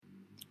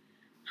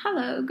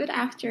Hello, good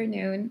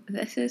afternoon.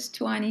 This is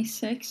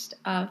 26th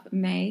of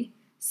May,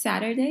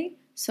 Saturday.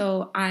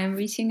 So I'm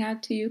reaching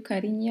out to you,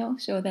 Carino,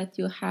 so that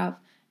you have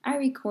a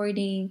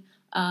recording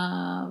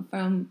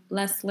from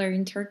Let's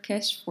Learn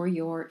Turkish for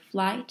your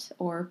flight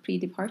or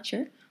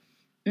pre-departure.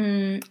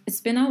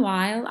 It's been a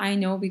while, I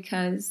know,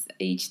 because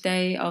each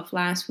day of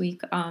last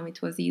week,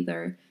 it was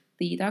either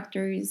the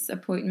doctor's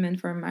appointment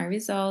for my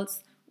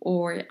results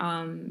or,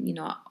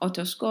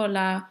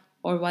 autoscola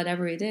or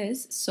whatever it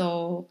is.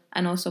 So,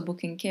 and also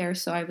booking care.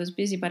 So I was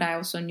busy, but I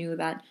also knew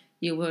that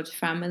you would have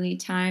family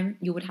time,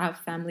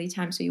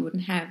 so you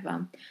wouldn't have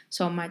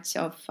so much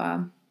of,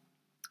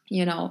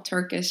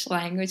 Turkish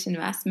language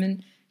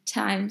investment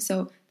time.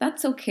 So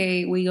that's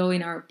okay. We go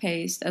in our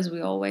pace, as we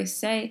always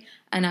say.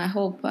 And I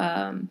hope,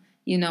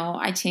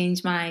 I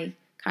change my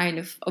kind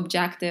of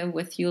objective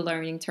with you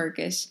learning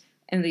Turkish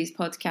in these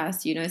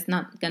podcasts. It's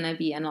not going to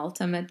be an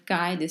ultimate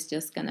guide. It's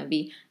just going to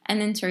be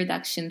an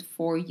introduction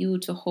for you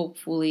to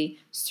hopefully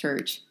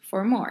search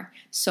for more.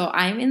 So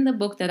I'm in the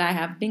book that I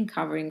have been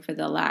covering for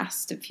the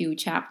last few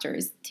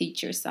chapters,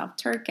 Teach Yourself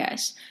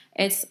Turkish.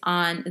 It's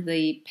on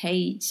the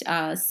page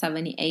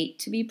 78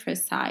 to be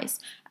precise.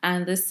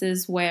 And this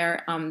is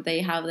where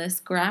they have this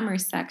grammar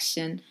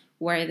section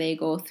where they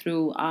go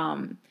through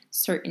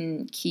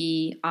certain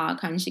key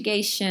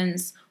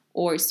conjugations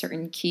or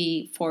certain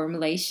key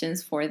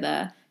formulations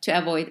to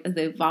avoid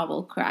the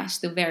vowel crash.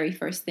 The very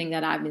first thing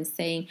that I've been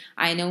saying.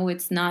 I know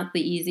it's not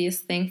the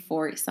easiest thing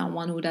for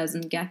someone who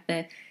doesn't get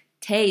the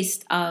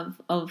taste of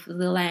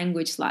the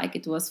language, like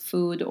it was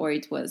food or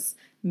it was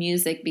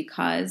music,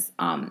 because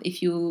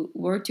if you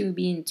were to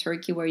be in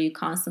Turkey where you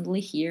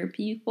constantly hear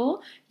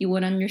people, you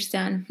would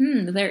understand,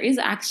 there is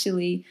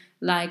actually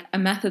like a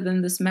method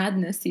in this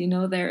madness.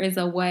 There is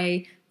a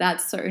way that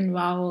certain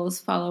vowels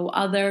follow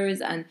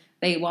others and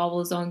the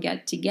vowels don't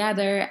get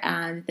together,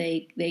 and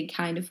they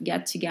kind of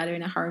get together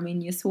in a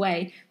harmonious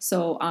way.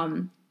 So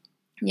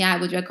I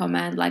would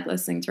recommend like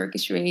listening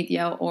Turkish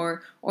radio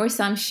or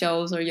some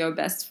shows or your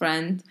best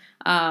friend,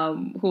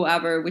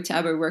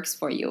 whichever works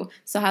for you.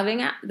 So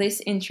having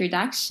this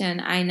introduction,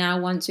 I now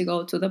want to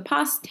go to the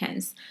past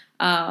tense.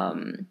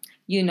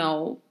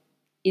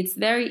 It's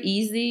very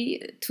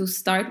easy to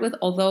start with,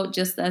 although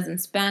just as in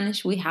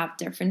Spanish, we have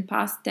different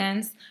past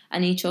tense,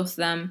 and each of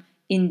them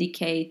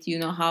indicate,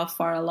 how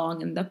far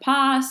along in the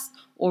past,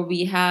 or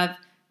we have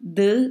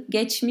the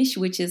geçmiş,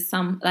 which is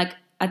some like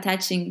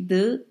attaching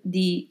the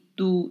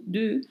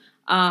do,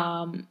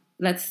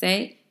 let's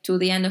say, to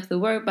the end of the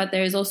word, but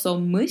there is also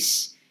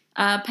mış,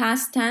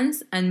 past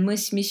tense, and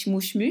mış,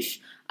 muş,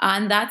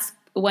 and that's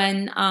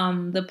when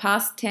the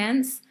past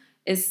tense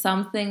is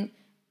something,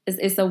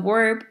 is a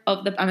verb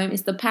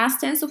it's the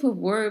past tense of a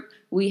verb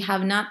we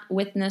have not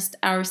witnessed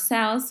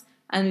ourselves,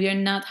 and we are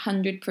not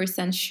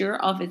 100% sure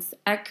of its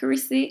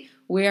accuracy.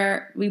 We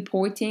are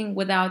reporting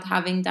without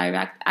having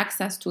direct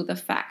access to the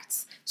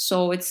facts.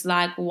 So it's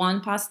like one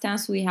past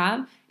tense we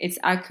have, it's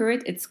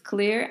accurate, it's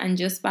clear, and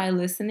just by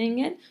listening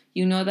it,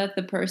 you know that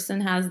the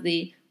person has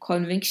the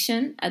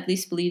conviction, at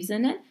least believes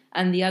in it,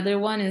 and the other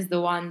one is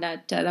the one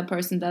that the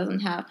person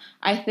doesn't have.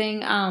 I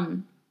think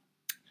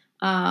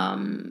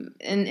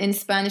in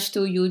Spanish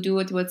too, you do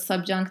it with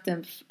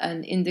subjunctive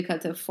and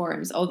indicative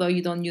forms, although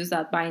you don't use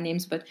that by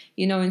names. But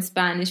in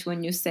Spanish,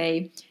 when you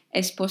say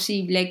es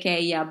posible que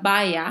ella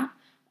vaya,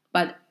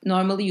 but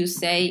normally you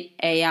say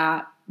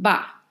ella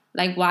va.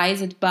 Like, why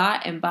is it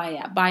ba and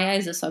baya? Baya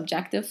is a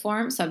subjunctive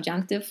form,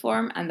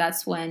 and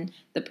that's when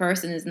the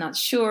person is not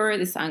sure,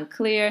 it's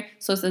unclear.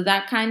 So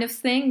that kind of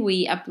thing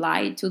we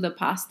apply to the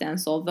past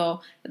tense,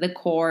 although the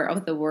core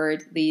of the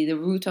word, the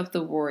root of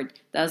the word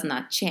does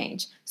not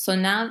change. So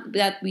now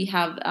that we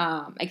have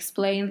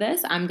explained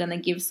this, I'm going to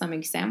give some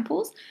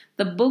examples.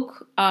 The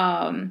book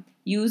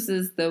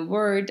uses the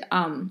word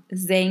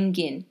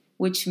zengin,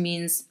 which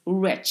means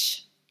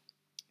rich.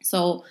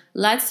 So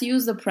let's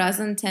use the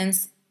present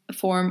tense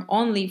form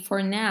only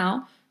for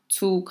now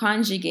to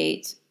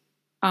conjugate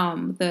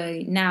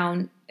the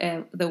noun,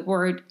 the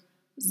word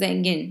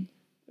zengin,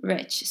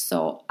 rich.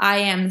 So I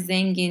am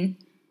zengin,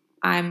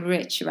 I'm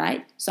rich,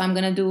 right? So I'm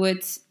gonna do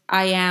it.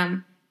 I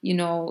am,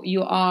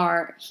 you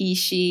are, he,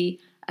 she,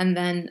 and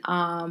then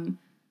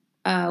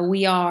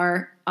we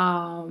are,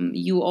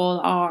 you all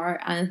are,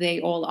 and they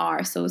all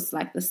are. So it's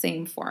like the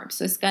same form.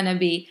 So it's gonna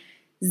be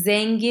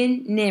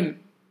zenginim.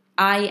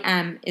 I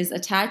am is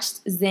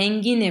attached.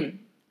 Zenginim,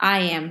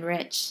 I am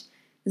rich.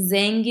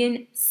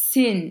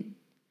 Zenginsin,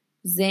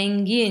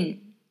 zengin,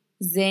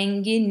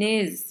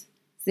 zenginiz,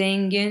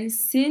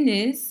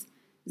 zenginsiniz,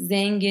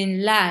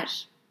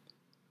 zenginler.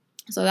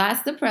 So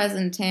that's the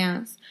present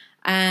tense.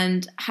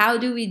 And how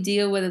do we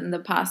deal with it in the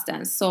past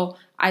tense? So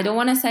I don't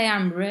want to say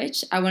I'm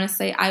rich. I want to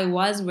say I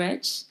was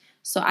rich.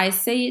 So I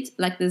say it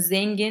like the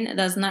zengin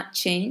does not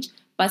change.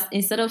 But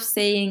instead of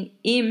saying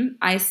im,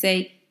 I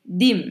say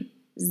dim.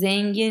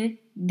 Zengin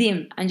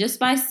dim. And just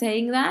by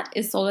saying that,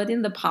 it's already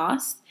in the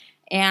past.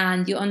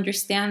 And you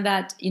understand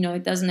that,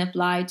 it doesn't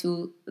apply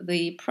to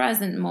the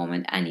present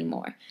moment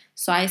anymore.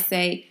 So I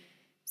say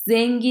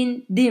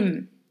zengin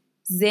dim.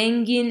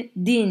 Zengin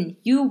din.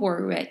 You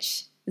were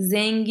rich.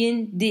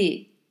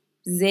 zengindi,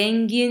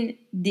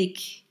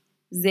 zengindik,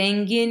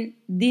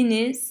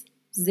 zengindiniz,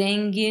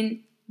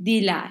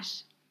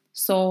 zengindiler.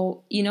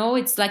 So,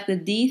 it's like the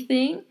D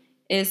thing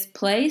is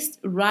placed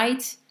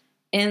right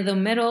in the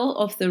middle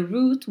of the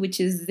root, which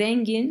is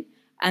zengin,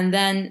 and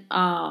then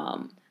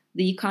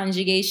the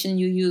conjugation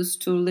you use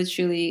to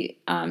literally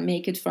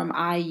make it from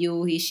I,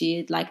 you, he, she,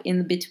 it, like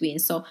in between.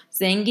 So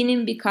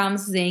zenginim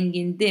becomes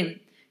zengindim.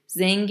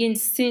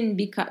 Zenginsin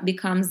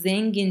becomes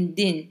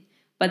zengindin.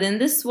 But in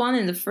this one,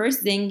 in the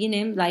first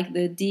zenginim, like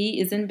the D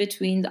is in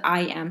between, the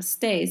I am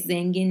stays,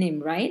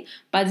 zenginim, right?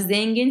 But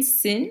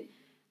zenginsin,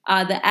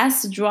 the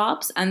S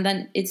drops and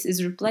then it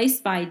is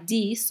replaced by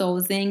D, so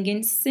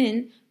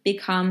zenginsin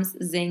becomes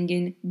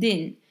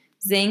zengindin.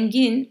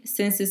 Zengin,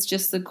 since it's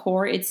just the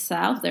core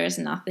itself, there's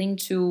nothing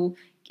to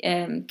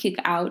kick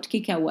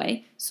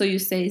away. So you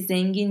say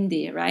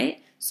zengindi,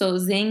 right? So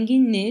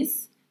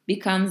zenginiz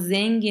becomes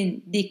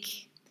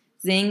zengindik.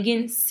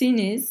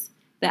 Zenginsiniz,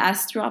 the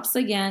S drops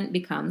again,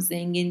 becomes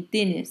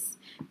zengindiniz.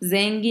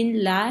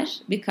 Zenginler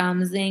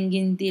becomes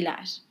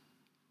zengindiler.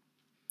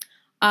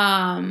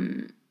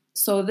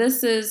 So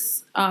this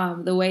is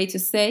the way to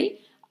say.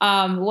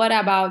 What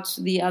about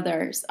the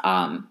others?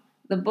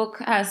 The book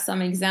has some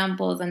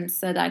examples and it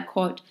said, I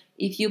quote,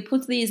 if you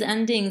put these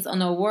endings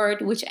on a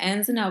word which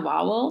ends in a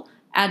vowel,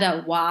 add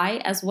a Y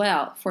as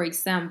well. For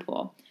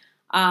example,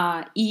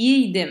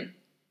 iyiydim.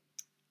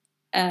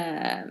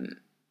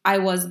 I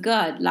was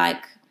good.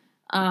 Like,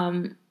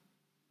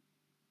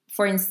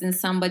 for instance,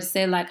 somebody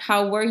say like,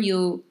 how were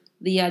you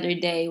the other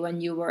day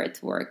when you were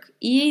at work?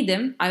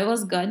 İyiydim, I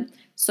was good.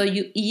 So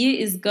iyi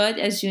is good,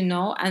 as you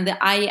know, and the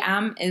I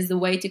am is the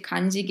way to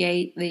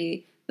conjugate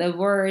the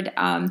word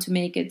to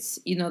make it,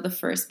 the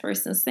first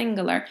person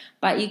singular.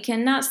 But you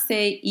cannot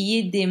say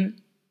iyiydim.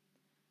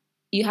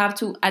 You have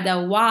to add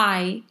a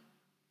Y,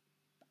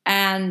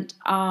 and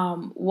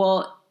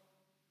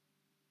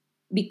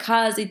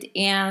because it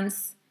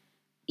ends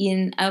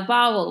in a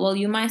vowel. Well,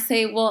 you might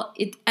say, well,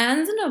 it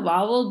ends in a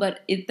vowel,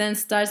 but it then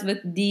starts with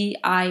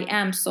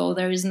D-I-M, so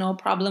there is no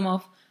problem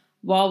of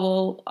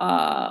vowel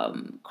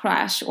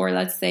crash, or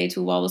let's say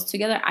two vowels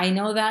together. I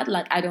know that,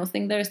 like, I don't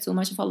think there's too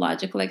much of a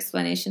logical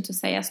explanation to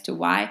say as to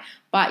why,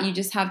 but you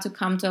just have to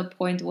come to a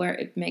point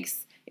where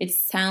it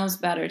sounds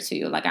better to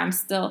you. Like,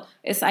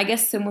 it's, I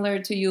guess, similar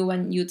to you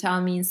when you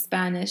tell me in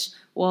Spanish,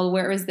 well,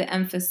 where is the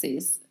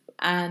emphasis?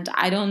 And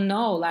I don't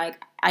know,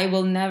 like, I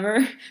will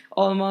never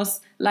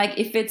almost, like,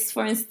 if it's,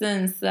 for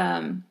instance,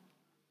 educación,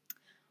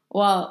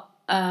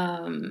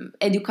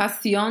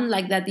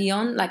 like that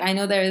ion, like, I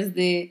know there is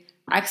the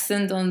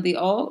accent on the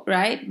O,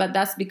 right? But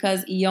that's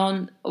because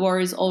ion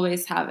words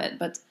always have it.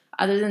 But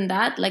other than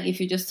that, like,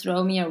 if you just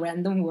throw me a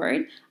random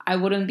word, I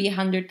wouldn't be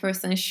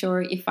 100%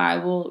 sure if I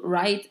will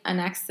write an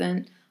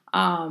accent,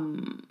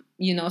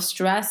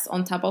 stress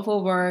on top of a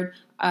word,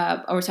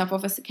 or top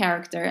of a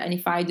character, and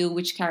if I do,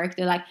 which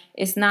character, like,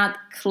 it's not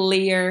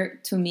clear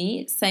to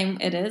me. Same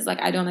it is,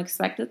 like, I don't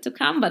expect it to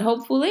come, but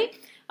hopefully.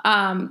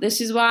 This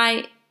is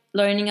why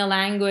learning a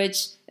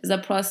language is a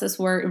process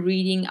where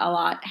reading a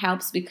lot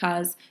helps,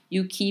 because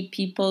you keep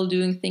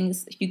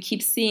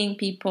seeing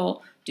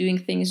people doing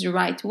things the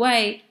right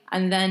way,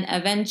 and then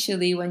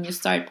eventually when you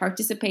start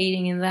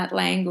participating in that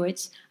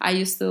language, I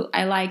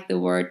like the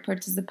word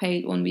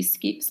participate when we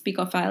speak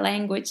of our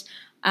language.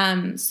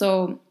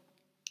 So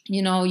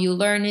you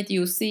learn it,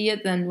 you see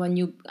it, then when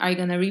you are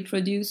going to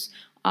reproduce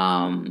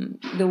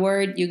the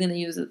word, you're going to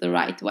use it the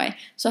right way.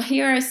 So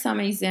here are some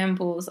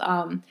examples.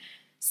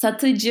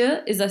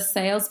 Satıcı is a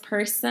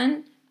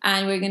salesperson,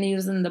 and we're going to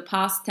use in the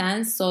past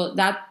tense. So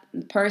that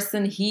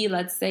person,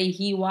 let's say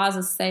he was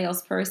a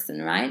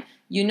salesperson, right?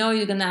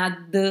 You're going to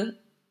add the,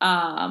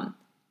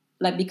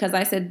 like, because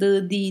I said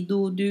the, di,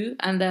 do,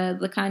 and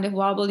the kind of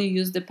vowel you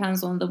use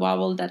depends on the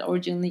vowel that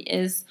originally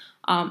is,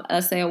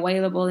 let's say,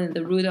 available in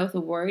the root of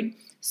the word.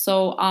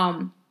 So,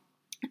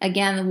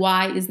 again,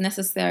 Y is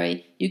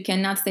necessary. You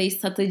cannot say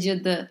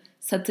satıcıydı,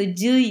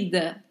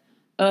 satıcıydı.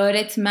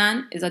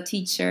 Öğretmen is a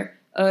teacher.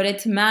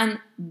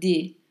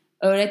 Öğretmendi.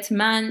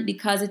 Öğretmen,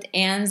 because it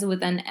ends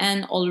with an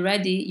N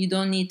already, you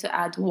don't need to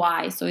add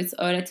Y. So it's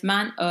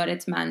öğretmen,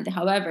 öğretmendi.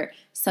 However,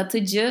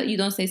 satıcı, you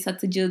don't say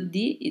satıcıydı,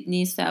 it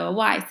needs to have a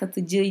Y.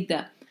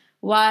 Satıcıydı.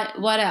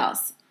 What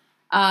else?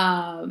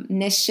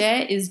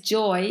 Neşe is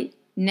joy.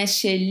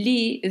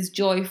 Neşeli is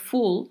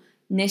joyful.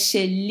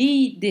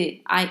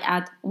 Neşeliydi, I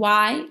add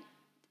Y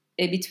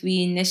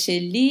between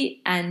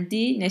neşeli and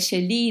di,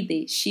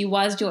 neşeliydi. She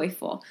was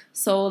joyful.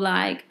 So,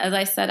 like, as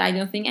I said, I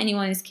don't think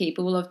anyone is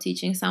capable of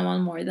teaching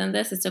someone more than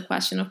this. It's a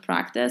question of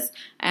practice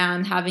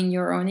and having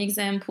your own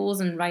examples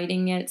and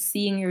writing it,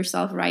 seeing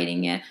yourself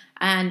writing it,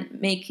 and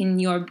making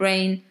your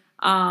brain,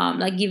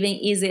 like, giving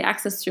easy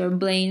access to your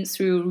brain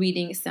through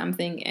reading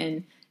something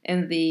in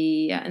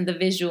the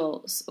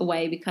visuals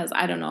way, because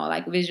I don't know,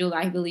 like, visual,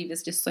 I believe,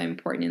 is just so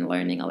important in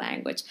learning a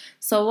language.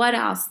 So what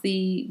else?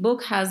 The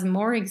book has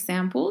more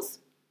examples.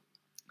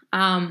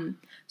 It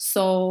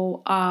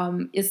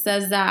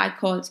says that, I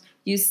quote,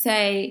 you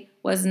say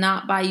was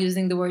not by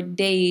using the word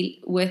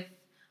değil with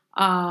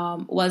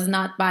was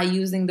not by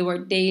using the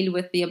word değil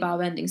with the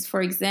above endings.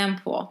 For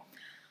example,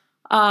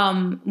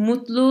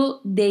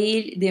 mutlu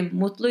değildim.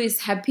 Mutlu is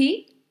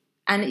happy,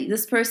 and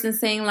this person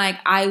saying like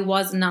I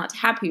was not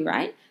happy,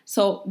 right?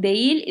 So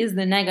değil is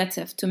the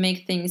negative to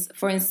make things.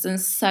 For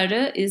instance,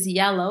 sarı is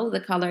yellow, the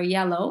color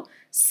yellow.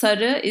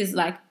 Sarı is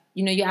like,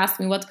 you ask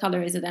me what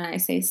color is it, and I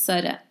say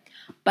sarı.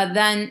 But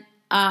then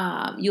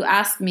you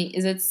ask me,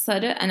 is it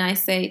sarı? And I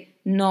say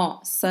no,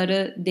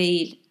 sarı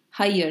değil.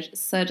 Hayır,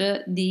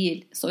 sarı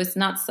değil. So it's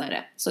not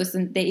sarı. So it's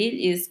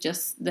değil is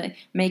just the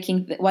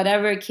making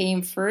whatever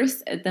came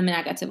first, the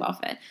negative of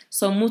it.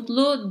 So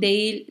mutlu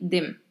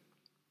değildim.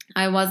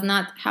 I was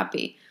not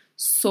happy.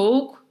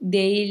 Soğuk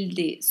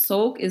değildi.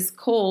 Soğuk is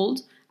cold,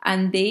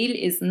 and değil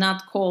is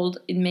not cold,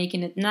 in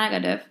making it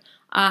negative.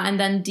 And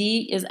then D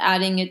is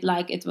adding it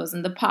like it was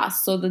in the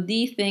past. So the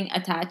D thing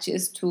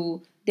attaches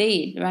to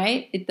değil,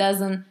 right?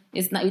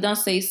 You don't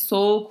say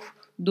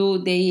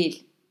soğukdu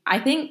değil. I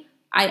think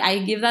I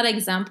give that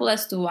example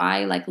as to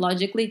why, like,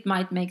 logically it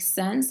might make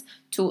sense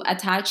to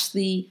attach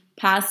the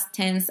past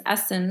tense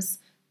essence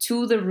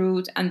to the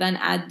root and then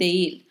add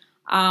değil.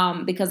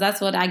 Because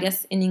that's what I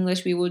guess in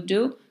English we would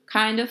do,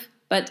 kind of.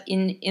 But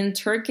in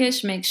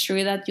Turkish, make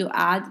sure that you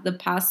add the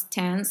past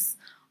tense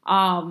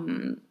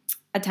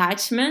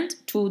attachment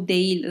to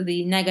değil,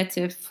 the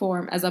negative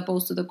form, as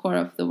opposed to the core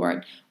of the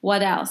word.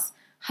 What else?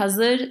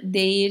 Hazır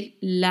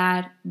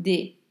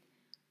değillerdi.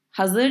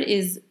 Hazır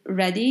is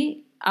ready.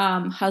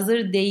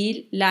 Hazır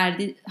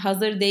değillerdi.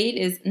 Hazır değil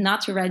is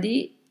not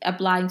ready,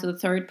 applying to the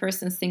third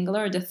person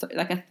singular,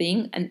 like a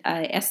thing,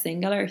 a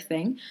singular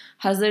thing.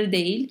 Hazır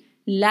değil.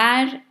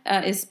 Ler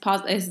is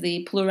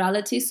the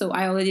plurality, so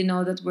I already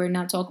know that we're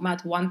not talking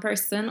about one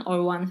person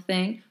or one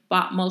thing,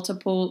 but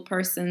multiple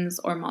persons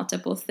or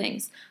multiple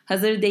things.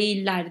 Hazır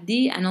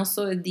değillerdi, and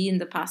also a D in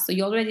the past. So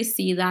you already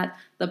see that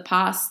the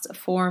past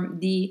form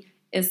D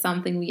is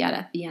something we add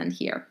at the end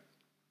here.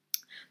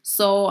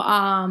 So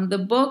the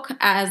book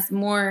has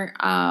more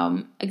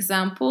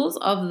examples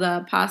of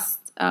the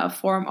past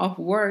form of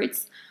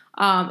words.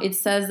 It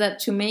says that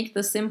to make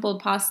the simple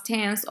past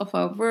tense of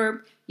a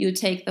verb, you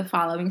take the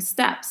following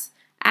steps.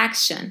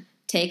 Action,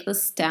 take the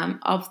stem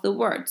of the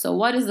word. So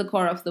what is the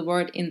core of the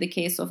word in the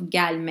case of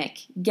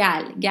gelmek?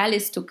 Gel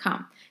is to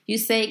come. You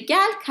say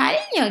gel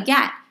Carino,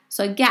 gel.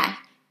 So gel.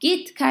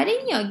 Git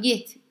Carino,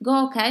 git.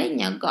 Go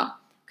Carino, go.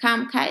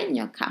 Come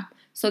Carino, come.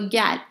 So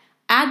gel.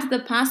 Add the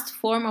past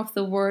form of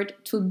the word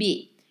to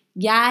be.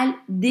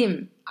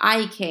 Geldim,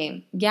 I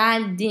came.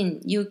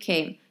 Geldin, you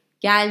came.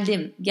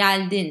 Geldim,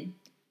 geldin.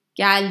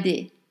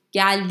 Geldi,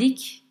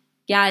 geldik,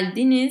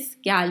 geldiniz,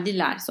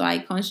 geldiler. So I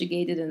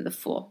conjugated in the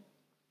full.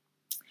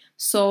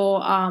 So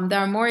there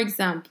are more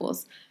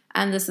examples,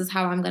 and this is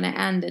how I'm going to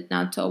end it,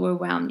 not to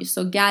overwhelm you.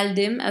 So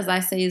geldim, as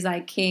I say, is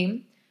I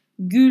came.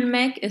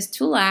 Gülmek is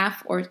to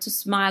laugh or to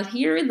smile.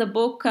 Here the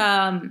book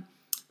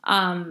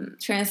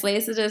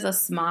translates it as a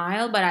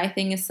smile, but I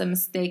think it's a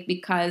mistake,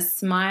 because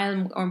smile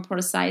more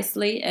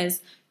precisely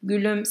is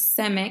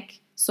gülümsemek.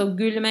 So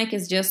gülmek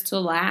is just to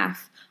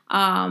laugh.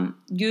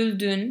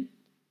 Güldün,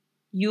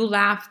 you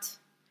laughed.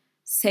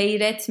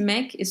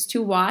 Seyretmek is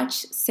to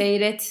watch.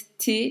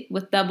 Seyretti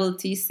with double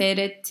T.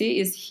 Seyretti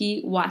is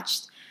he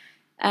watched.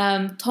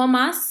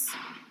 Thomas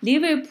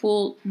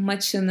Liverpool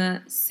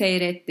maçını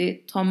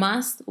seyretti.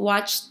 Thomas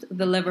watched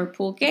the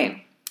Liverpool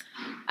game.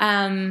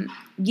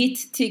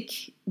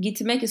 Gittik,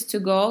 gitmek is to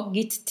go.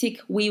 Gittik,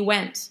 we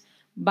went.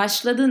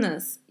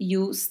 Başladınız,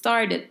 you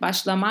started.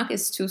 Başlamak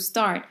is to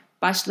start.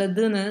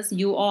 Başladınız,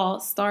 you all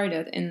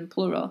started in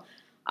plural.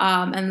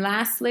 And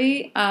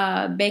lastly,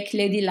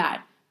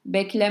 beklediler.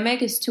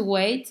 Beklemek is to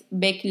wait.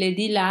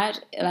 Beklediler,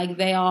 like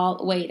they all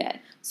waited.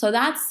 So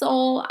that's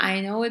all.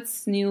 I know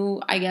it's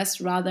new, I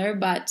guess, rather,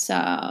 but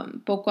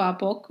poco a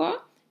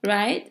poco,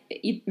 right?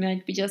 It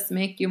might just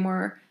make you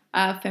more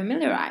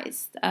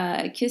familiarized.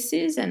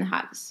 Kisses and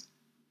hugs.